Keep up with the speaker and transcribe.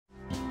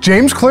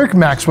James Clerk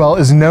Maxwell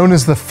is known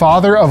as the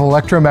father of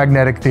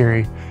electromagnetic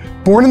theory.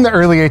 Born in the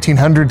early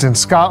 1800s in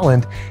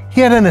Scotland,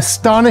 he had an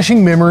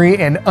astonishing memory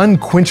and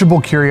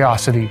unquenchable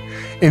curiosity.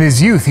 In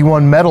his youth, he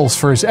won medals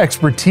for his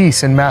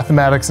expertise in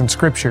mathematics and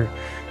scripture.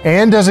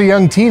 And as a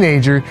young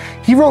teenager,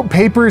 he wrote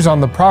papers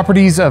on the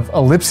properties of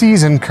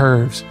ellipses and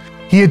curves.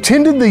 He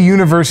attended the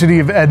University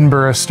of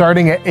Edinburgh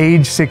starting at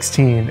age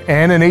 16,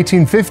 and in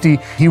 1850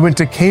 he went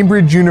to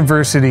Cambridge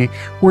University,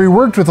 where he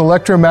worked with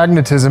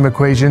electromagnetism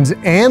equations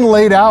and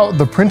laid out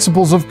the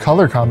principles of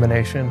color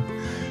combination.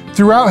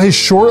 Throughout his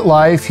short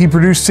life, he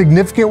produced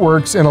significant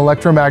works in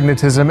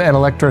electromagnetism and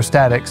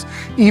electrostatics,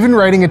 even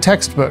writing a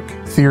textbook,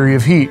 Theory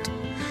of Heat.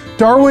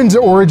 Darwin's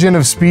Origin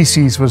of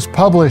Species was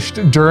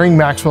published during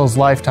Maxwell's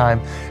lifetime,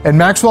 and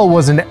Maxwell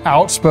was an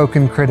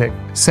outspoken critic,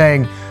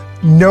 saying,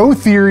 "No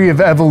theory of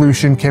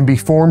evolution can be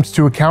formed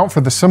to account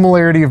for the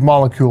similarity of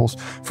molecules,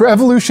 for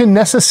evolution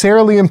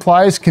necessarily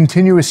implies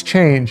continuous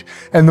change,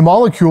 and the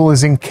molecule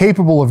is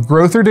incapable of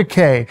growth or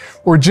decay,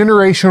 or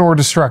generation or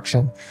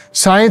destruction.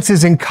 Science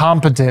is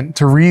incompetent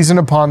to reason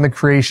upon the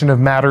creation of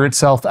matter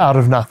itself out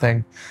of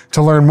nothing."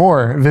 To learn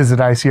more, visit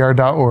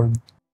ICR.org.